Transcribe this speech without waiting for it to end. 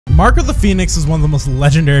Marco the Phoenix is one of the most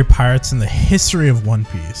legendary pirates in the history of One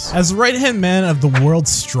Piece. As right-hand man of the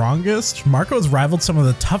world's strongest, Marco has rivaled some of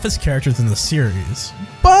the toughest characters in the series.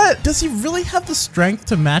 But does he really have the strength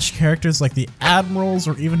to match characters like the admirals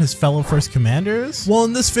or even his fellow first commanders? Well,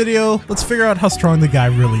 in this video, let's figure out how strong the guy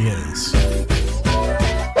really is.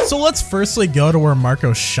 So let's firstly go to where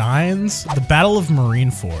Marco shines, the Battle of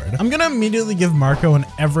Marineford. I'm gonna immediately give Marco and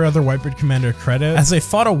every other Whitebeard commander credit as they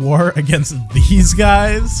fought a war against these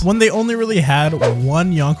guys when they only really had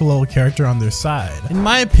one Yonko level character on their side. In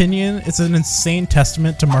my opinion, it's an insane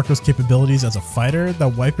testament to Marco's capabilities as a fighter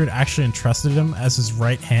that Whitebeard actually entrusted him as his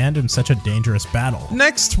right hand in such a dangerous battle.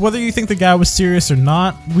 Next, whether you think the guy was serious or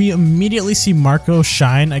not, we immediately see Marco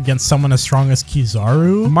shine against someone as strong as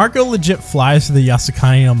Kizaru. Marco legit flies to the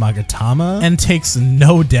Yasukani no Magatama and takes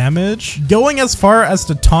no damage, going as far as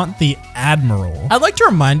to taunt the Admiral. I'd like to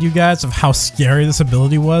remind you guys of how scary this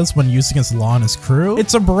ability was when used against Law and his crew.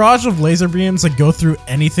 It's a barrage of laser beams that go through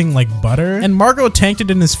anything like butter, and Marco tanked it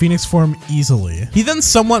in his Phoenix form easily. He then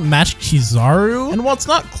somewhat matched Kizaru, and while it's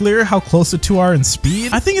not clear how close the two are in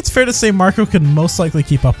speed, I think it's fair to say Marco could most likely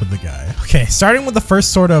keep up with the guy. Okay, starting with the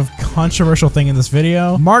first sort of controversial thing in this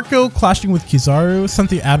video, Marco clashing with Kizaru sent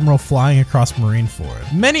the Admiral flying across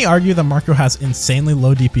Marineford. Many argue that Marco has insanely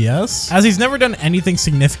low DPS, as he's never done anything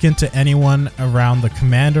significant to anyone around the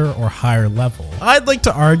commander or higher level. I'd like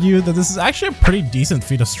to argue that this is actually a pretty decent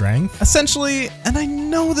feat of strength. Essentially, and I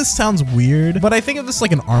know this sounds weird, but I think of this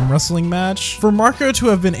like an arm wrestling match. For Marco to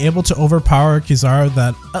have been able to overpower Kizaru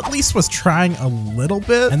that at least was trying a little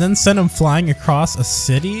bit, and then send him flying across a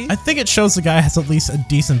city, I think it shows the guy has at least a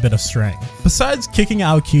decent bit of strength. Besides kicking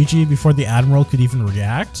Aokiji before the Admiral could even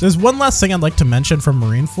react, there's one last thing I'd like to mention from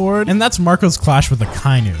Marineford, and that's Marco's clash with the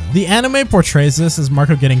Kainu. The anime portrays this as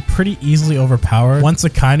Marco getting pretty easily overpowered once the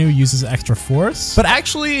Kainu uses extra force, but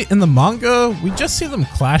actually in the manga, we just see them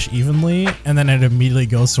clash evenly, and then it immediately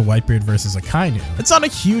goes to Whitebeard versus a Kainu. It's not a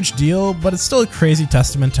huge deal, but it's still a crazy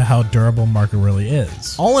testament to how durable Marco really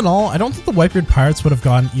is. All in all, I don't think the Whitebeard pirates would have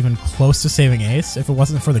gotten even close to saving Ace if it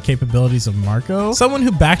wasn't for the capabilities of Marco, someone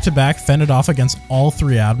who back-to-back fended off against all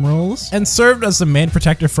three admirals, and served as the main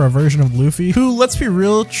protector for a version of Luffy who, let's be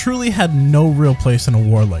real, truly had no real place in a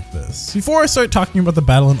war like this. Before I start talking about the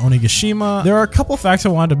battle in Onigashima, there are a couple facts I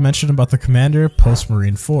wanted to mention about the commander post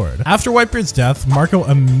Marineford. After Whitebeard's death, Marco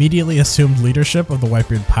immediately assumed leadership of the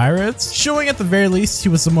Whitebeard pirates, showing at the very least he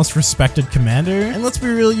was the most respected commander, and let's be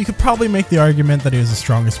real, you could probably make the argument that he was the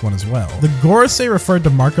strongest one as well. The Gorosei referred to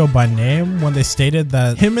Marco by name when they stated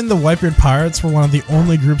that him and the Whitebeard pirates were one of the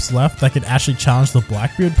only groups left that could actually challenge the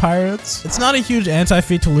Blackbeard pirates. It's not a huge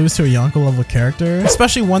anti-feat to lose to a Yonko level character,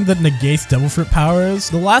 especially one that negates Devil Fruit powers.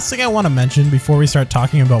 The last thing I want to mention before we start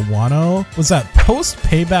talking about Wano was that post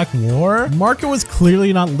Payback War, Marco was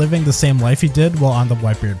clearly not living the same life he did while on the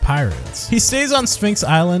Whitebeard pirates. He stays on Sphinx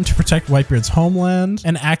Island to protect Whitebeard's homeland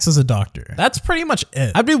and acts as a doctor. That's pretty much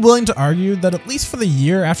it. I'd be willing to argue that at least for the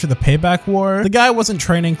year after the Payback War, the guy wasn't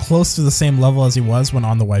training close to the same level as he was when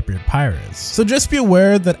on the Whitebeard pirates. So just be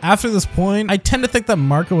aware that after this point, I tend to think that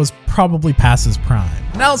Marco was probably past his prime.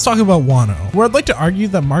 Now let's talk about Wano, where I'd like to argue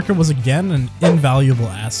that Marco was again an invaluable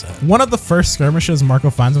asset. One of the first skirmishes Marco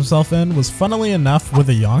finds himself in was, funnily enough, with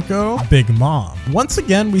a Yonko, Big Mom. Once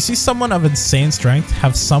again, we see someone of insane strength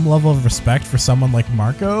have some level of respect for someone like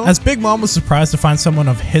Marco, as Big Mom was surprised to find someone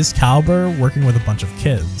of his caliber working with a bunch of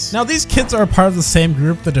kids. Now these kids are a part of the same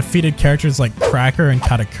group that defeated characters like Cracker and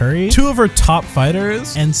Katakuri, two of her top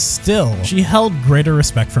fighters, and still, she held greater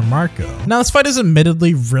respect for Marco. Now this fight is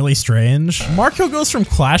admittedly really strange. Marco goes from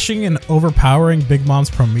clashing and overpowering Big Mom's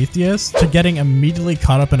Prometheus to getting immediately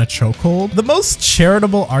caught up in a chokehold. The most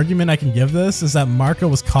charitable argument I can give this is that Marco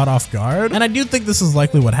was caught off guard, and I do think this is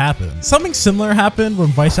likely what happened. Something similar happened when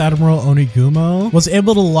Vice Admiral Onigumo was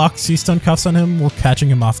able to lock sea stone cuffs on him while catching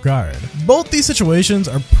him off guard. Both these situations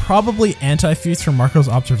are probably anti-feats for Marco's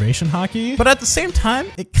observation hockey, but at the same time,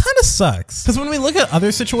 it kind of sucks, because when we look at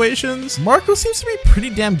other situations, Marco seems to be pretty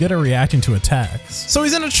damn good at reacting to attacks. So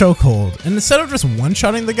he's in a chokehold, and instead of just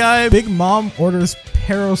one-shotting the guy, Big Mom orders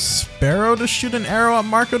Perospero to shoot an arrow at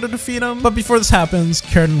Marco to defeat him. But before this happens,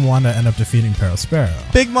 Carrot and Wanda end up defeating Perospero.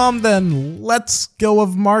 Big Mom then lets go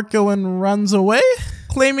of Marco and runs away,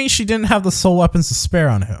 claiming she didn't have the soul weapons to spare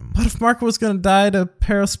on him. But if Marco was gonna die to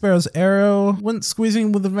Perospero's arrow, wouldn't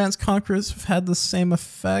squeezing with Advanced Conquerors have had the same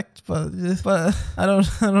effect? But I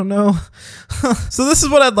don't know. So this is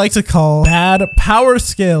what I'd like to call bad power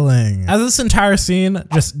scaling, as this entire scene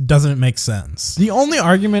just doesn't make sense. The only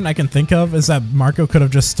argument I can think of is that Marco could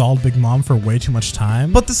have just stalled Big Mom for way too much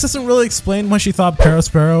time, but this doesn't really explain why she thought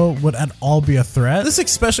Perospero would at all be a threat. This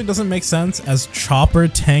especially doesn't make sense as Chopper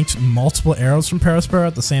tanked multiple arrows from Perospero her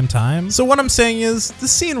at the same time. So what I'm saying is,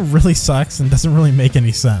 this scene really sucks and doesn't really make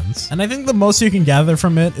any sense. And I think the most you can gather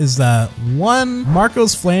from it is that 1,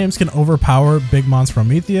 Marco's flames can overpower Big Mom's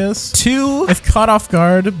Prometheus. 2, if caught off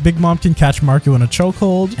guard, Big Mom can catch Marco in a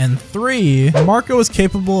chokehold. And 3, Marco is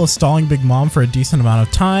capable of stalling Big Mom for a decent amount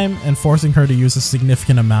of time and forcing her to use a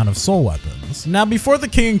significant amount of soul weapons. Now, before the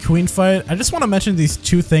king and queen fight, I just want to mention these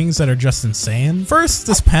 2 things that are just insane. First,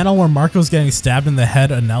 this panel where Marco's getting stabbed in the head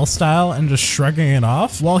Anel style and just shrugging it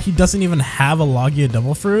off while he doesn't even have a Logia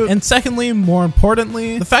Devil Fruit. And secondly, more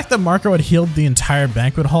importantly, the fact that Marco had healed the entire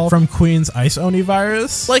banquet hall from Queen's Ice Oni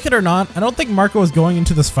virus. Like it or not, I don't think Marco was going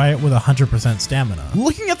into this fight with 100% stamina.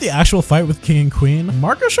 Looking at the actual fight with king and queen,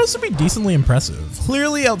 Marco shows to be decently impressive,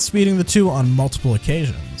 clearly outspeeding the 2 on multiple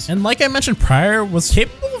occasions. And like I mentioned prior, was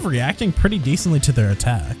capable of reacting pretty decently to their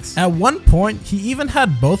attacks. At one point, he even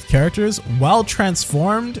had both characters while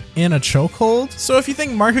transformed in a chokehold. So if you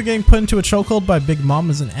think Marco getting put into a chokehold by Big Mom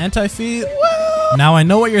is an anti-feat, well, now I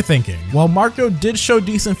know what you're thinking. While Marco did show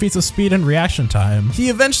decent feats of speed and reaction time, he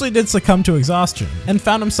eventually did succumb to exhaustion and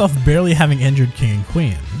found himself barely having injured king and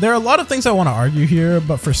queen. There are a lot of things I want to argue here,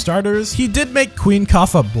 but for starters, he did make queen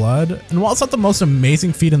cough up blood, and while it's not the most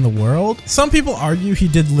amazing feat in the world, some people argue he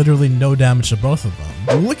did literally no damage to both of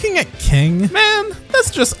them. Looking at King, man,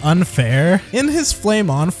 that's just unfair. In his flame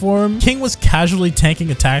on form, King was casually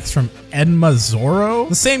tanking attacks from Enma Zoro,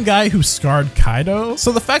 the same guy who scarred Kaido.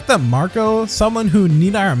 So the fact that Marco, someone who,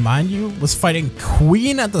 need I remind you, was fighting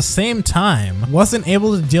Queen at the same time, wasn't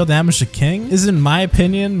able to deal damage to King is, in my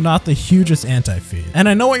opinion, not the hugest anti-feat. And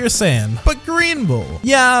I know what you're saying, but Green Bull.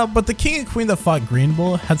 Yeah, but the King and Queen that fought Green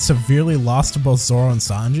Bull had severely lost to both Zoro and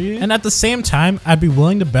Sanji, and at the same time, I'd be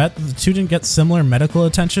willing to bet that the 2 didn't get similar medical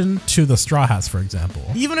attention to the Straw Hats, for example.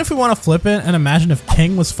 Even if we want to flip it and imagine if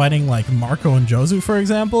King was fighting like Marco and Jozu, for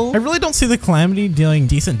example, I really don't see the Calamity dealing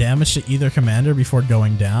decent damage to either commander before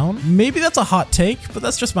going down. Maybe that's a hot take, but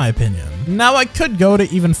that's just my opinion. Now, I could go to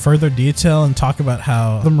even further detail and talk about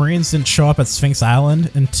how the Marines didn't show up at Sphinx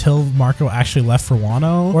Island until Marco actually left for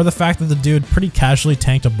Wano, or the fact that the dude pretty casually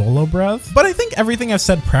tanked a Bolo Breath, but I think everything I've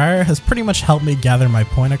said prior has pretty much helped me gather my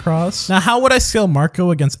point across. Now, how would I scale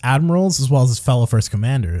Marco against admirals as well as his fellow first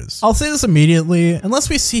commanders? I'll say this immediately, unless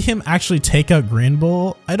we see him actually take out Green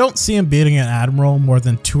Bull, I don't see him beating an admiral more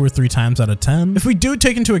than 2 or 3 times out of 10. If we do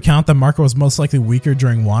take into account that Marco was most likely weaker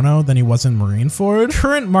during Wano than he was in Marineford,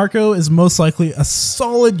 current Marco is most likely a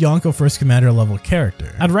solid Yonko first commander level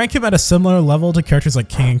character. I'd rank him at a similar level to characters like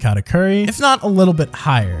King and Katakuri, if not a little bit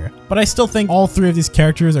higher, but I still think all 3 of these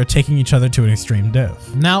characters are taking each other to an extreme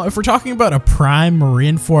diff. Now, if we're talking about a prime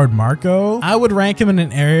Marineford Marco, I would rank him in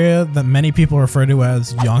an area that many people refer to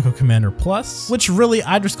as Yonko Commander Plus, which really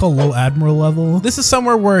I just call low admiral level. This is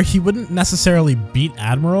somewhere where he wouldn't necessarily beat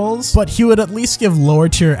admirals, but he would at least give lower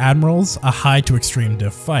tier admirals a high to extreme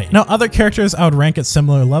diff fight. Now, other characters I would rank at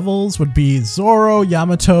similar levels would be Zoro,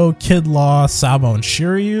 Yamato, Kid Law, Sabo, and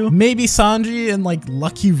Shiryu. Maybe Sanji and like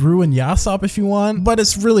Lucky Roo and Yasop if you want, but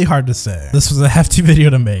it's really hard to say. This was a hefty video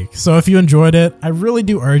to make, so if you enjoyed it, I really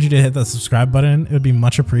do urge you to hit that subscribe button. It would be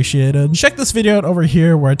much appreciated. Check this video out over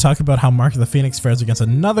here where I talk about how Mark the Phoenix fares against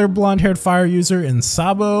another blonde-haired fire user in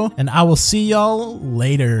Sabo, and I will see y'all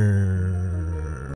later.